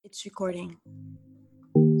It's recording.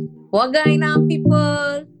 What going on,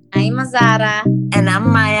 people? I'm Azara. And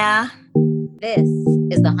I'm Maya. This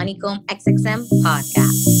is the Honeycomb XXM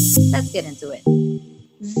podcast. Let's get into it.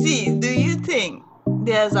 Z, do you think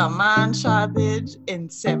there's a man shortage in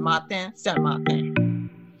Saint Martin? Saint Martin.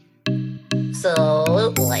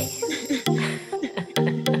 Absolutely.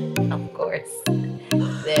 Of course.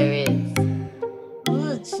 There is.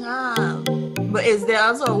 Good job. But is there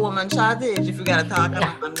also a woman shortage if you gotta talk and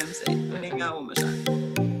a man them say? They got a woman shortage.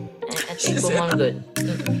 I think woman good.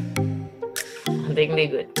 I think they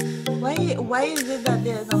good. Why is it that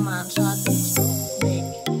there's a man shortage? Like,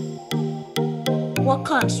 what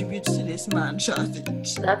contributes to this man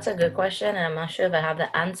shortage? That's a good question, and I'm not sure if I have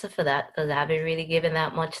the answer for that because I haven't really given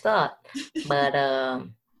that much thought. But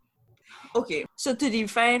okay, so to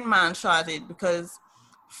define man shortage, because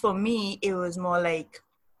for me it was more like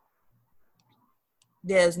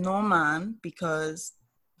there's no man because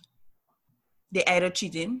they either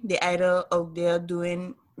cheating, they either out there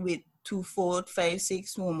doing with 2, 4, 5,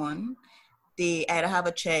 6 women, they either have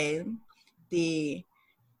a child, they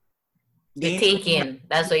taking.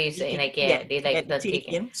 That's what you're saying. Like, yeah, they like the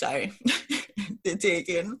taking. Sorry. They're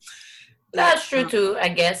taking. That's true too, I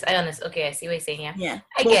guess. Okay, I see what you're saying here. Yeah.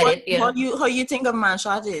 I get it. Yeah. How you think of man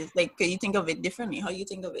shortage? Like, can you think of it differently? How you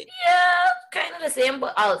think of it? Yeah, kind of the same,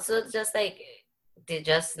 but also just like they're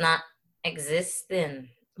just not existing.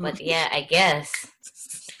 But yeah, I guess.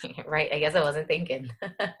 Right, I guess I wasn't thinking.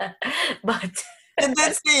 But And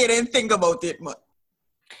then say you didn't think about it much.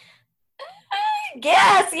 I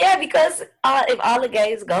guess, yeah, because if all the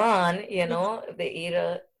guys gone, you know, if they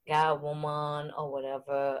either got a woman or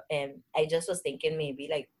whatever, and I just was thinking maybe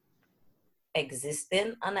like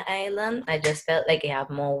existing on the island. I just felt like you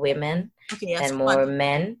have more women and more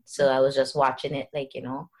men. So I was just watching it like, you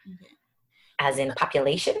know, as in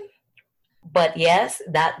population. But yes,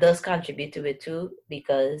 that does contribute to it too,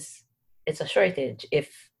 because it's a shortage.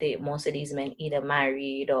 If most of these men either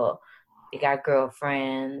married or they got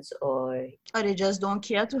girlfriends or they just don't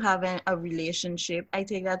care to have a relationship. I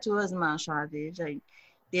take that too as man shortage. Like,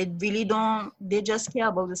 they really don't, they just care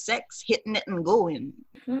about the sex, hitting it and going.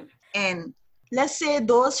 Mm-hmm. And let's say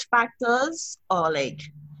those factors are like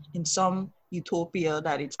in some utopia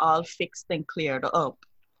that it's all fixed and cleared up.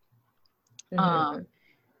 Mm-hmm.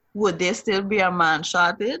 Would there still be a man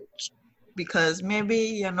shortage? Because maybe,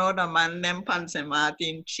 you know, the man them pants and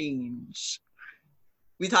Martin change.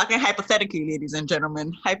 We're talking hypothetically, ladies and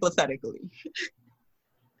gentlemen, hypothetically.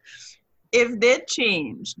 If they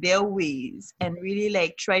change their ways and really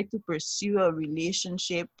like try to pursue a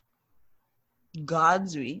relationship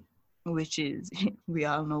God's way, which is, we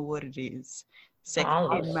all know what it is, sex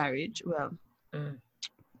in marriage. Well,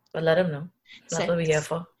 but let them know. That's what we're here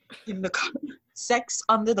for. Sex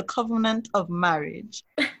under the covenant of marriage.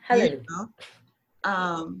 You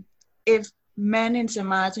know? If men in St.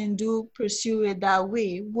 Martin do pursue it that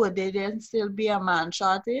way, would there then still be a man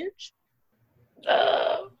shortage?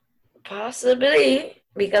 Possibly,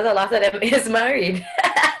 because a lot of them is married.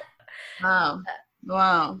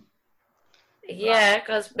 Wow. Yeah,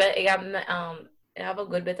 because you have a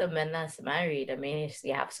good bit of men that's married. I mean,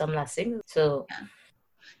 you have some that's single. So. Yeah.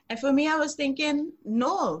 And for me, I was thinking,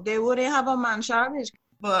 no, they wouldn't have a man shortage.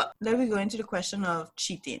 But then we go into the question of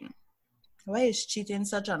cheating. Why is cheating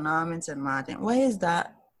such a norm in St. Martin? Why is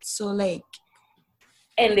that so like?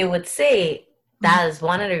 And they would say that is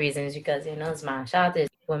one of the reasons, because, you know, it's man shortage.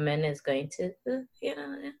 Women is going to, you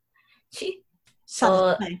know, cheat.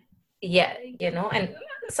 So, yeah, you know, and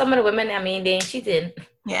some of the women, I mean, they ain't cheating.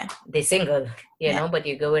 Yeah. They single, you know, but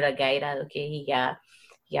you go with a guy that, okay, he got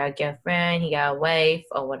a girlfriend, he got a wife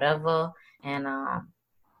or whatever. And I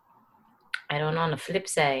don't know, on the flip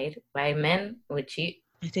side, why men would cheat.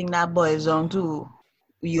 I think that boils down to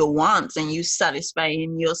your wants and you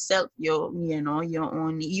satisfying yourself, you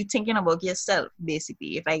own, you thinking about yourself,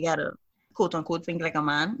 basically. If I gotta quote unquote think like a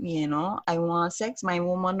man, you know, I want sex, my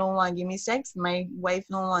woman don't want to give me sex, my wife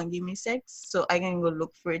don't want to give me sex, so I can go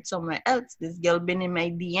look for it somewhere else. This girl been in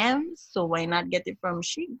my DMs, so why not get it from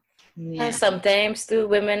she? Yeah. And sometimes too,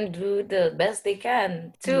 women do the best they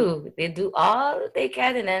can too. They do all they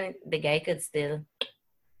can, and then the guy could still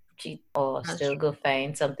cheat or still go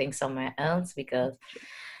find something somewhere else, because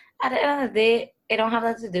at the end of the day, it don't have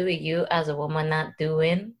nothing to do with you as a woman not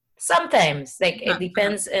doing. Sometimes, like, it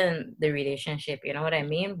depends on the relationship, you know what I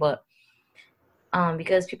mean? But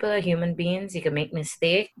because people are human beings, you can make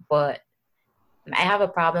mistakes, but I have a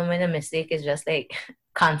problem with a mistake is just like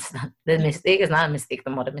constant. The mistake is not a mistake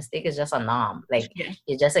no more. The mistake is just a norm. Like,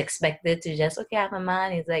 you just expected to just, okay, I have a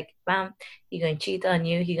man. He's like, bam, he gonna cheat on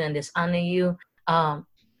you. He gonna dishonor you.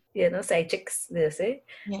 You know, side chicks, they say.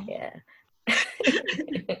 Yeah.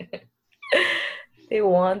 They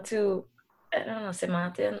want to, I don't know, say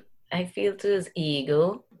Martin, I feel to his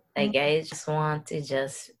ego. Like guys just want to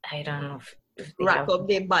just, I don't know if they Rack have, up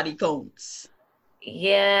their body counts.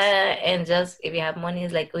 yeah, and just if you have money,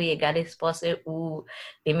 it's like, oh, you got this sponsor, ooh,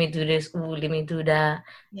 let me do this, ooh, let me do that.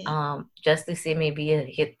 Yeah. Just to say maybe you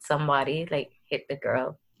hit somebody, like hit the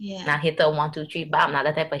girl. Yeah. Not hit the 1, 2, 3, bam, not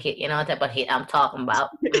the type of hit, you know, the type of hit I'm talking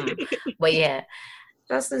about. But yeah,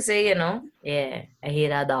 just to say, you know, yeah, I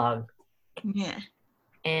hit a dog. Yeah.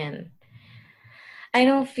 And I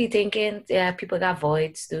know if you're thinking, yeah, people got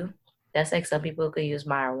voids too. That's like some people could use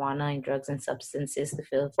marijuana and drugs and substances to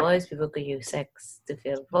fill voids. People could use sex to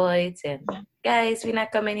fill voids. And guys, we're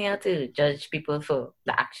not coming here to judge people for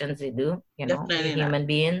the actions they do. You know, we're human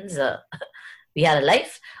beings. We had a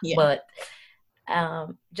life. Yeah. But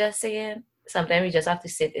just saying, sometimes we just have to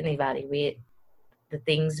sit and evaluate the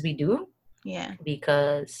things we do. Yeah.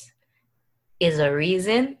 Because is a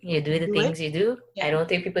reason you do the things you do. Yeah. I don't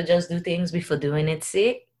think people just do things before doing it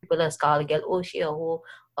sake. People just call a girl, oh, she a hoe,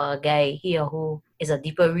 or a guy, he a hoe. Is a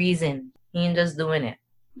deeper reason. He ain't just doing it.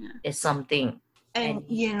 Yeah. It's something. And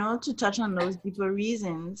you know, to touch on those deeper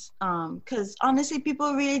reasons, because honestly,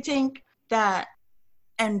 people really think that,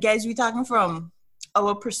 and guys, we're talking from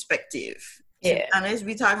our perspective. Yeah. To be honest,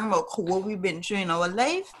 we're talking about what we've been through in our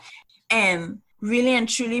life. And really and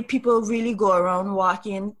truly, people really go around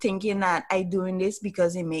walking thinking that I doing this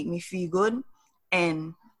because it make me feel good.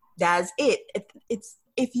 And that's it. It's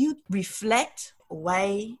if you reflect,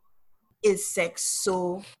 why is sex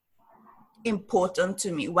so important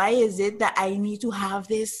to me? Why is it that I need to have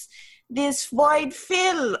this void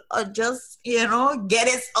fill, or just, you know, get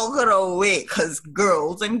it out of the way? Because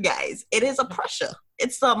girls and guys, it is a pressure.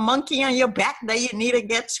 It's a monkey on your back that you need to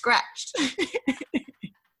get scratched.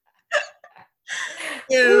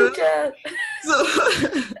 You know? So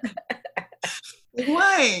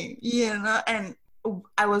why? You know, and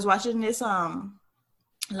I was watching this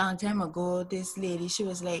long time ago. This lady, she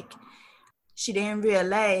was like, she didn't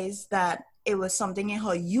realize that it was something in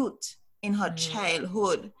her youth, in her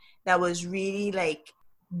childhood, that was really like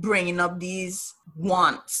bringing up these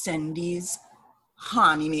wants and these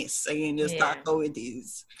horniness. I can just talk with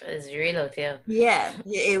these. It's real out here. Yeah,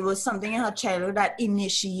 it was something in her childhood that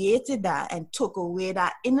initiated that and took away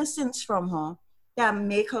that innocence from her, that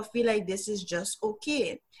make her feel like this is just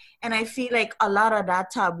okay. And I feel like a lot of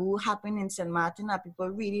that taboo happened in St. Martin that people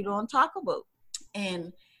really don't talk about.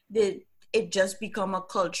 And it just become a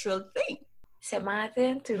cultural thing. St.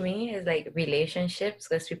 Martin to me is like relationships,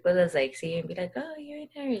 because people is like see and be like, oh, you're in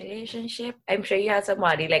a relationship. I'm sure you had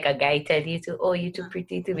somebody like a guy tell you to, oh, you're too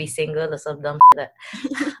pretty to be single, or some dumb that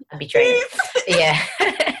I'd be trying. Yeah.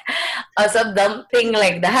 Or some dumb thing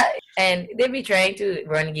like that. And they be trying to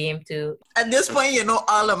run game too. At this point, you know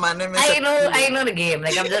all of my name. I know the game.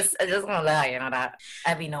 Like I just gonna lie, you know that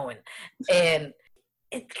I be knowing. And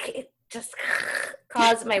it just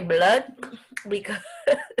caused my blood, because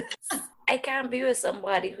I can't be with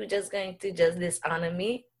somebody who just going to just dishonor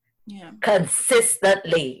me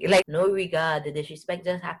consistently. Like no regard, the disrespect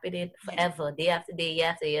just happening forever, day after day, year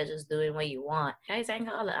after year, just doing what you want. Guys, I ain't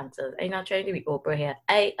got all the answers. I'm not trying to be Oprah here.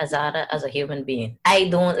 I, Azada, as a human being, I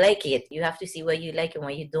don't like it. You have to see what you like and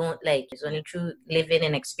what you don't like. It's only through living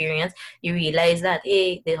and experience you realize that,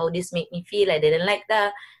 hey, how this make me feel, I didn't like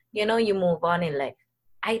that. You know, you move on in life.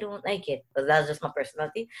 I don't like it, because that's just my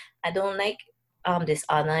personality. I don't like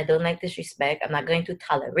dishonor. I don't like disrespect. I'm not going to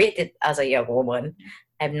tolerate it as a young woman.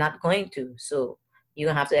 I'm not going to. So you're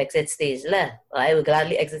gonna have to exit stage left. I will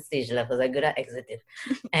gladly exit stage left, because I'm good at exiting.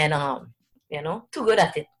 And you know, too good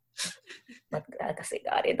at it. But like I say,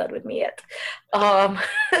 God ain't done with me yet.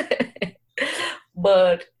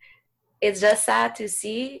 But it's just sad to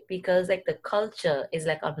see, because like the culture is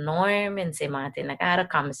like a norm in St. Martin. Like I had a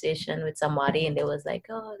conversation with somebody and they was like,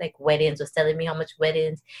 oh, like weddings, was telling me how much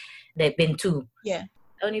weddings they've been to. Yeah.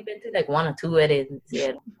 I only been to like 1 or 2 weddings.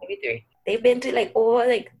 Yeah, maybe 3. They've been to like over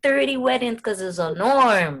like 30 weddings, because it's a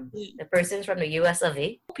norm. The person's from the US of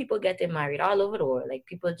A. People getting married all over the world. Like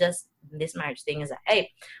people just, this marriage thing is like,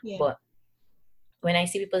 hey. Yeah. But when I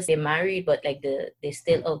see people say married, but like they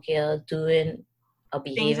still okay doing a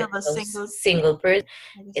behavior of a single person,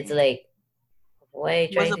 it's like, why are you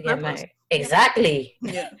trying to get married? Exactly.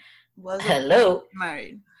 Yeah. Hello.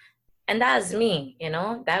 Married. And that's me, you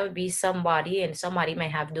know, that would be somebody, and somebody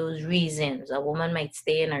might have those reasons. A woman might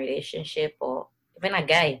stay in a relationship, or even a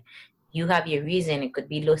guy, you have your reason. It could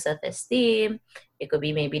be low self-esteem. It could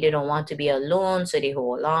be maybe they don't want to be alone, so they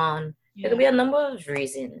hold on. There could be a number of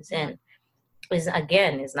reasons. And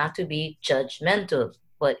it's not to be judgmental,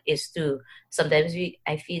 but it's to sometimes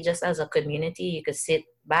I feel just as a community, you could sit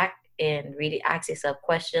back and really ask yourself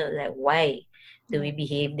questions like, why do we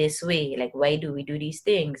behave this way? Like, why do we do these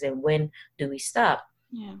things? And when do we stop?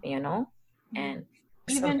 Yeah. You know? And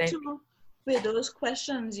even sometimes too with those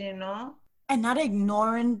questions, and not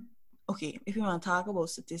ignoring. Okay, if you want to talk about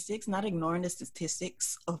statistics, not ignoring the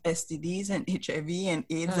statistics of STDs and HIV and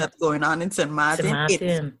AIDS that's going on in St. Martin.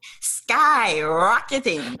 It's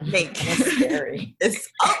skyrocketing. Like, that's scary. It's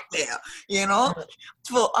up there,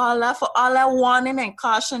 For all that warning and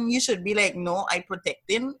caution, you should be like, no, I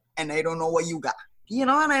protecting and I don't know what you got. You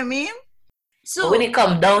know what I mean? So but when it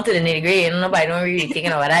comes down to the nitty gritty, nobody don't really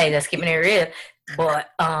thinking about that, just keeping it real. But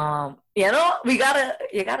you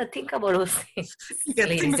gotta think about those things. You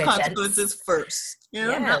gotta think the consequences first.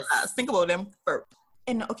 Not last. Think about them first.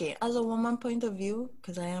 And okay, as a woman point of view,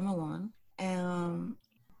 because I am a woman,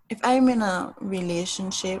 if I'm in a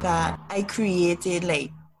relationship that I created,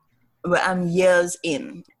 like, where I'm years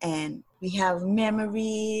in, and we have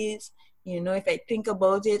memories, if I think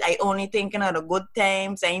about it, I only thinking of the good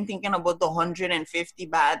times. I ain't thinking about the 150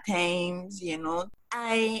 bad times,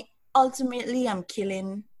 I ultimately am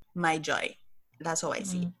killing my joy. That's how I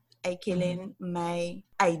see it. I killing my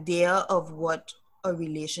idea of what a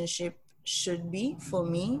relationship should be for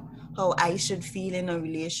me, how I should feel in a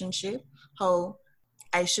relationship, how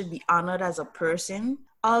I should be honored as a person.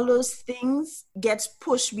 All those things gets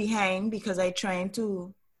pushed behind because I trying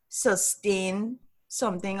to sustain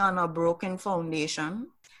something on a broken foundation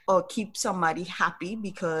or keep somebody happy,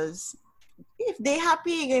 because if they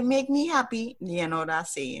happy, they make me happy. That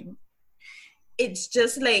saying. It's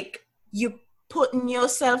just like you putting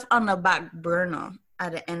yourself on the back burner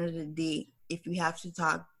at the end of the day, if we have to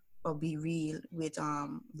talk or be real with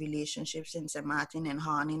relationships in St. Martin and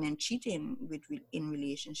haunting and cheating in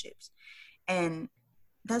relationships. And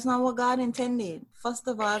that's not what God intended. First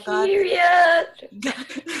of all, God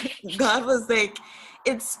was like,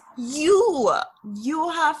 it's you. You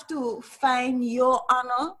have to find your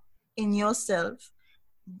honor in yourself.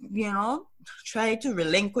 Try to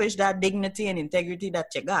relinquish that dignity and integrity that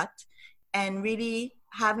you got, and really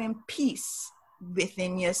having peace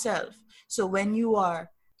within yourself. So when you are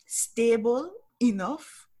stable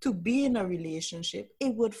enough to be in a relationship,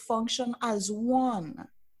 it would function as one.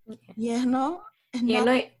 It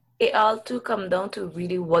all too come down to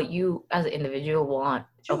really what you as an individual want.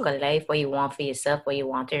 Okay, life, what you want for yourself, what you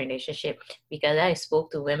want in a relationship. Because I spoke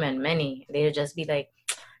to women, many, they'll just be like,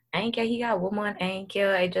 I ain't care, he got a woman, I ain't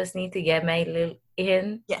care, I just need to get my little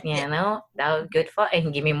in, that was good for,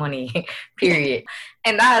 and give me money, period.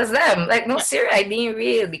 And that's them. Like, no, serious, I being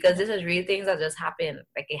real, because this is real things that just happen.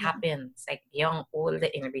 Like, it happens. Like, young, old,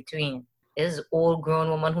 in between. This is old grown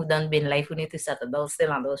woman who done been life, who need to settle down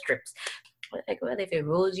still on those trips. But like, well, if it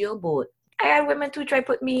rolls your boat, I had women too try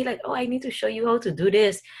put me like, oh, I need to show you how to do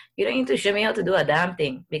this. You don't need to show me how to do a damn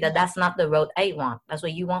thing, because that's not the route I want. That's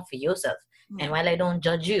what you want for yourself. And while I don't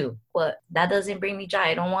judge you, but that doesn't bring me joy.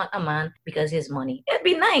 I don't want a man because his money. It'd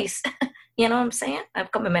be nice. You know what I'm saying?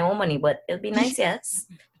 I've come with my own money, but it'd be nice, yes.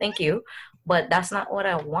 Thank you. But that's not what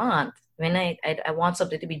I want. When I want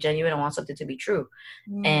something to be genuine, I want something to be true.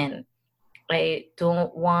 And I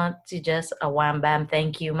don't want to just a wham bam,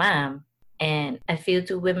 thank you, ma'am. And I feel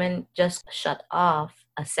two women just shut off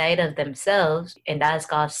a side of themselves, and that's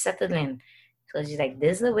called settling. So she's like,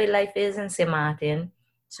 this is the way life is in St. Martin.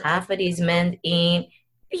 So half of these men ain't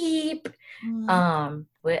beep.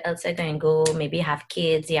 Where else I can go? Maybe have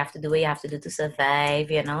kids. You have to do what you have to do to survive.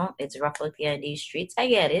 It's rough out here in these streets. I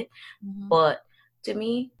get it. But to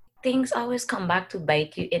me, things always come back to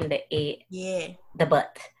bite you in the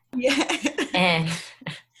butt. And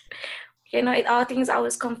it all things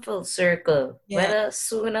always come full circle. Whether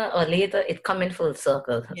sooner or later it come in full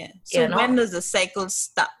circle. So when does the cycle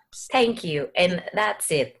stop? Thank you. And that's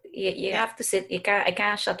it. You have to sit. I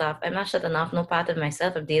can't shut off. I'm not shutting off no part of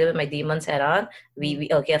myself. I'm dealing with my demons head on. We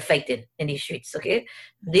fighting in these streets, okay?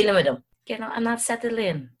 Dealing with them. I'm not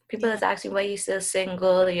settling. People is asking why you still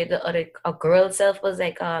single. A girl self was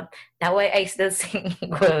like, that why I still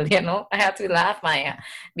single, I have to laugh, Maya.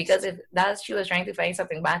 Because if that's she was trying to find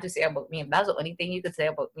something bad to say about me, if that's the only thing you could say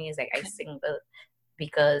about me is like I single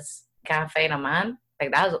because can't find a man,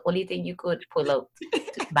 like that's the only thing you could pull out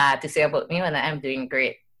bad to say about me when I'm doing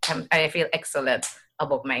great. I feel excellent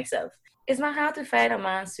about myself. It's not hard to find a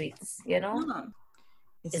man, sweets, No.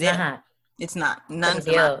 It's not hard. It's not.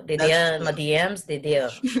 They're there in my DMs, they're there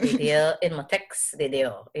in my texts, they're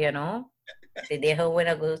there, They're there when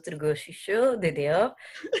I go to the grocery store, they're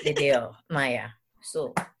there, Maya.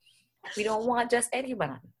 So, we don't want just any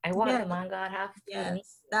man. I want the man God have for me.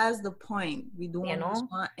 That's the point. We don't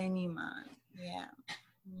want any man. Yeah.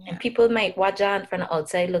 And people might watch on from the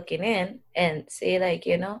outside looking in and say like,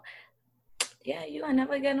 you know, yeah, you will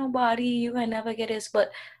never get nobody, you will never get this,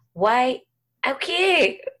 but why?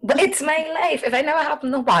 Okay, but it's my life. If I never have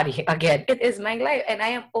nobody again, it is my life, and I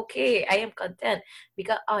am okay. I am content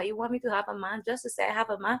because you want me to have a man just to say I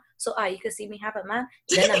have a man, so you can see me have a man,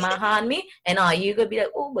 then a man on me, and you gonna be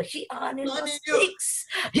like, oh, but she on in the sticks,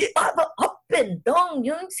 he have a up and down.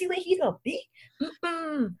 You don't see where he the be,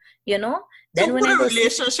 you know. Then so when I go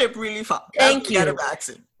relationship really for? Thank you.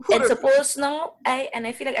 And suppose now,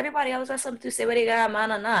 I feel like everybody else has something to say whether they got a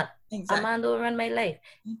man or not. Exactly. A man don't run my life.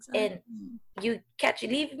 Exactly. And you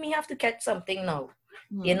leave me have to catch something now.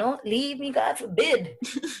 You know, leave me, God forbid.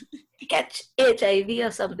 Catch HIV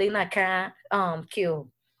or something that can't cure.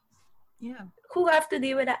 Yeah. Who have to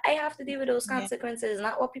deal with that? I have to deal with those consequences,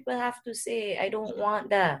 not what people have to say. I don't want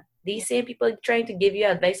that. These same people trying to give you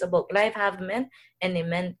advice about life have men, and the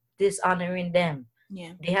men dishonoring them.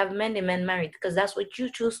 Yeah. They have men, the men married, because that's what you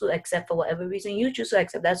choose to accept for whatever reason you choose to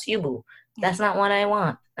accept. That's you, boo. Yeah. That's not what I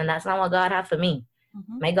want, and that's not what God have for me.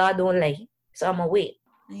 My God don't lie, so I'm gonna wait.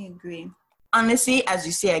 I agree. Honestly, as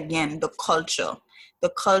you say again, the culture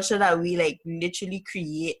that we like literally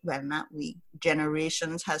create, well, not we,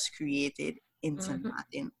 generations has created into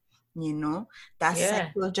nothing. You know, that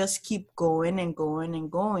cycle just keep going and going and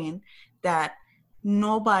going. That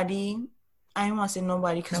nobody. I don't want to say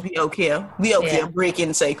nobody because we out here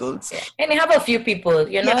breaking cycles. Yeah. And you have a few people,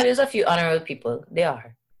 you know, there's a few honorable people. They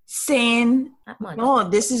are saying, no,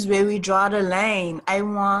 this is where we draw the line. I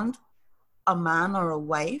want a man or a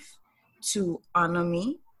wife to honor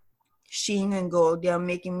me. She ain't go there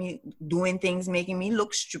doing things making me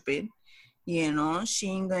look stupid. You know, she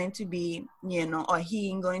ain't going to be, you know, or he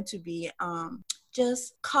ain't going to be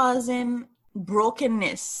just causing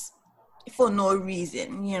brokenness for no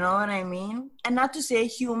reason, you know what I mean? And not to say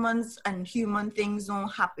humans and human things don't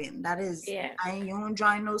happen. That is, I don't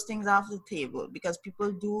drawing those things off the table because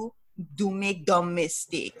people do make dumb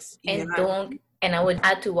mistakes. And and I would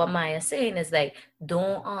add to what Maya's saying is like,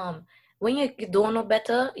 don't when you don't know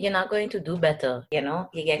better, you're not going to do better. You know,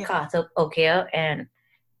 you get caught up, and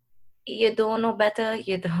you don't know better,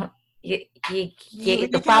 you don't.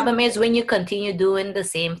 The problem is when you continue doing the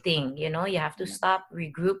same thing, you know, you have to stop,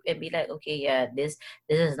 regroup, and be like, okay, this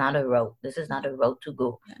is not a road. This is not a road to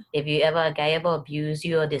go. If a guy ever abuse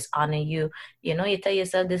you or dishonor you, you know, you tell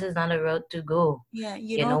yourself this is not a road to go. Yeah,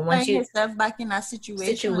 you don't find yourself back in that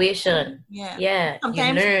situation. Yeah,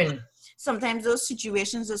 sometimes, you learn. Sometimes those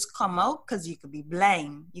situations just come out because you could be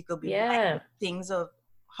blind. You could be blind to things of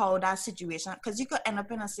how that situation, because you could end up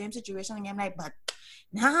in the same situation again, like, but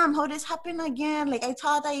how this happened again? Like, I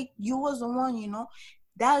thought you was the one, you know.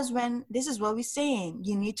 That is when, this is what we're saying.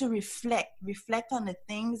 You need to reflect on the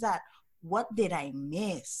things that, what did I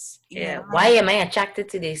miss? Why am I attracted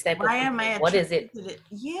to this type of people? What is it?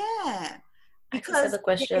 Because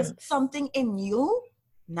there's something in you,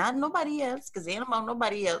 not nobody else, because it ain't about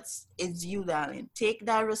nobody else. It's you, darling. Take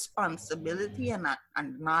that responsibility and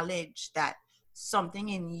acknowledge that something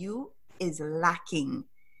in you is lacking.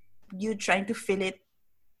 You're trying to fill it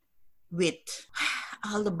with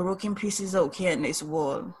all the broken pieces out here in this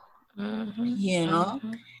world, you know?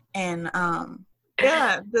 And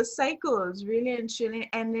the cycles, really and truly,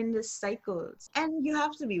 and then the cycles. And you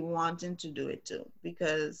have to be wanting to do it too,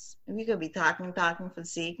 because we could be talking for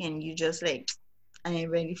sake, and you just like, I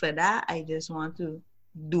ain't ready for that. I just want to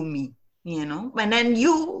do me, you know? And then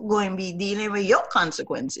you going to be dealing with your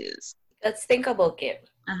consequences. Let's think about it,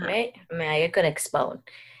 right? I mean, I could expound.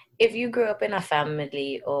 If you grew up in a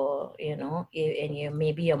family, or, you know, and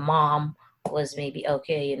maybe your mom was maybe,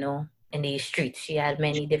 you know, in these streets, she had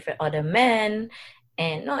many different other men,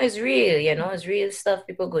 and no, it's real, you know, it's real stuff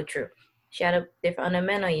people go through. She had a different other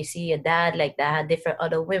men, or you see your dad like that had different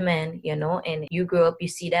other women, you know, and you grow up, you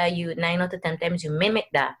see that, you 9 out of 10 times you mimic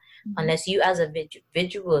that, unless you as a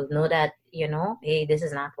individual know that, you know, hey, this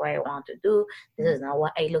is not what I want to do, this is not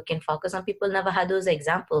what I'm looking for, because some people never had those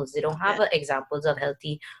examples. They don't have examples of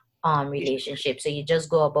healthy relationships, so you just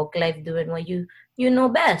go about life doing what you know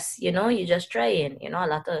best, you know, you just trying, you know. A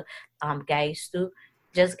lot of guys too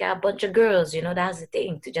just got a bunch of girls, you know, that's the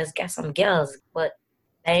thing, to just get some girls, but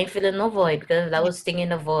I ain't feeling no void, because that was stinging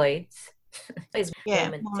the voids. It's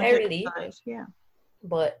momentarily,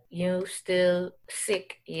 but you still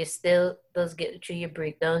sick, you still does get through your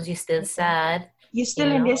breakdowns, you still sad, you're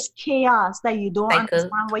still in this chaos that you don't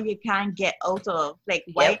understand what you can't get out of. Like,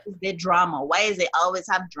 why is there drama? Why is it always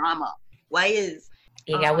have drama? Why is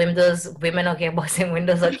you got women okay bossing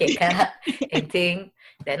windows okay and thing.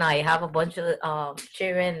 Then I have a bunch of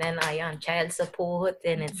children, then I on child support,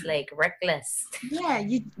 and it's like reckless. Yeah,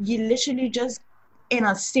 you literally just in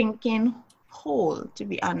a sinking hole, to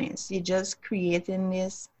be honest. You're just creating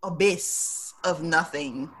this abyss of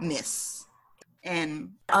nothingness.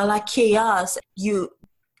 And all that chaos, you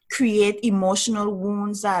create emotional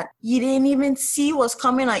wounds that you didn't even see was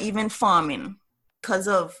coming or even forming because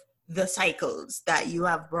of the cycles that you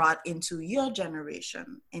have brought into your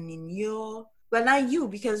generation and in your, well, not you,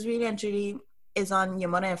 because really and truly is on your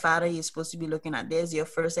mother and father you're supposed to be looking at. There's your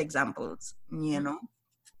first examples, you know?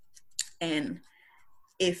 And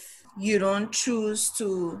if you don't choose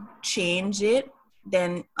to change it,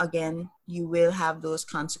 then again, you will have those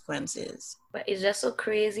consequences. But it's just so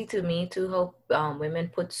crazy to me too how women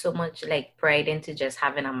put so much like pride into just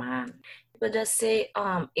having a man. People just say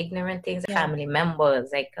ignorant things, family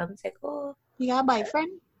members like comes like, oh, you got a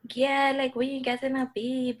boyfriend? Yeah, like when you getting a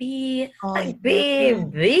baby, like yeah.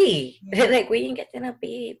 baby, like when you getting a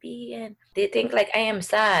baby, and they think like I am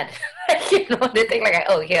sad, like, you know, they think like,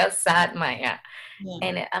 oh, you're sad, Maya.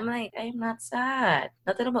 And I'm like, I'm not sad.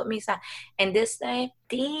 Nothing about me sad. And this time,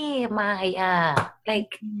 damn, Maya,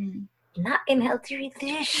 like not in healthy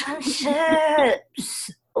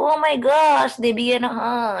relationships. Oh my gosh, they be in a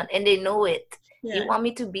hunt and they know it. You want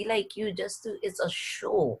me to be like you just to, it's a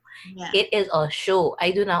show. It is a show. I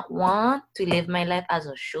do not want to live my life as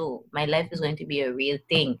a show. My life is going to be a real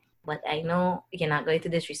thing. But I know you're not going to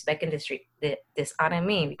disrespect and dishonor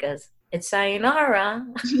me because it's sayonara.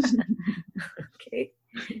 Okay.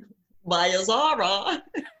 Bye, Zara.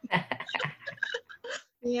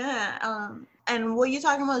 And what you're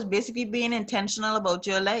talking about is basically being intentional about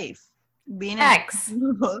your life. Being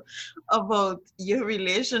intentional about your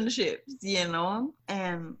relationships, you know?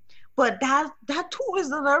 But that too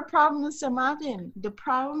is another problem with Samaritan. The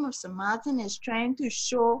problem of Samaritan is trying to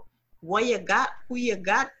show what you got, who you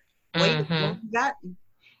got, what you got.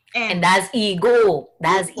 And that's ego.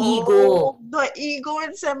 That's ego. The ego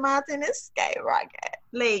in Samaritan is skyrocket.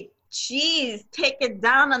 Like, geez, take it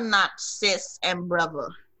down a notch, sis and brother.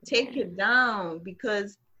 Take it down,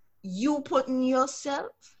 because you putting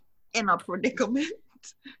yourself in a predicament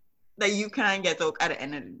that you can't get out at the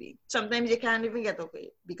end of the day. Sometimes you can't even get out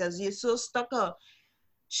because you're so stuck up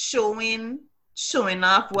showing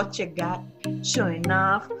off what you got, showing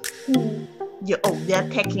off who you're out there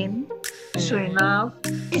taking, showing off.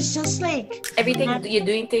 It's just like everything you're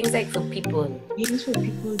doing things like for people. Things for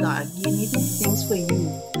people, dog. You need things for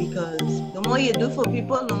you, because the more you do for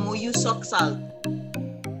people, the more you suck salt.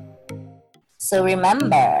 So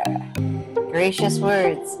remember, gracious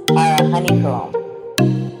words are a honeycomb,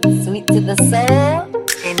 sweet to the soul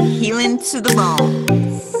and healing to the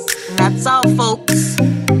bones. And that's all, folks.